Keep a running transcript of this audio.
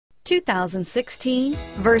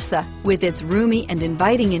2016 Versa. With its roomy and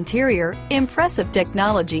inviting interior, impressive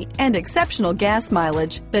technology, and exceptional gas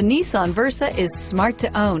mileage, the Nissan Versa is smart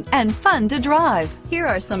to own and fun to drive. Here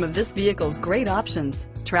are some of this vehicle's great options: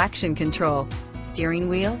 traction control, steering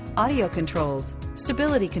wheel audio controls,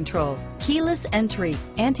 stability control, keyless entry,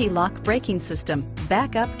 anti-lock braking system,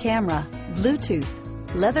 backup camera, Bluetooth,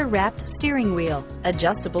 leather-wrapped steering wheel,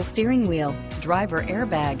 adjustable steering wheel, driver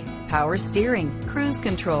airbag, power steering, cruise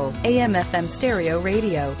control, AM/FM stereo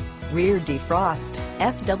radio, rear defrost,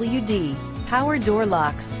 FWD, power door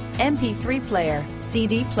locks, MP3 player,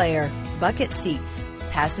 CD player, bucket seats,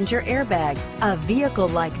 passenger airbag. A vehicle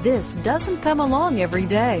like this doesn't come along every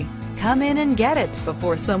day. Come in and get it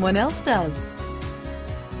before someone else does.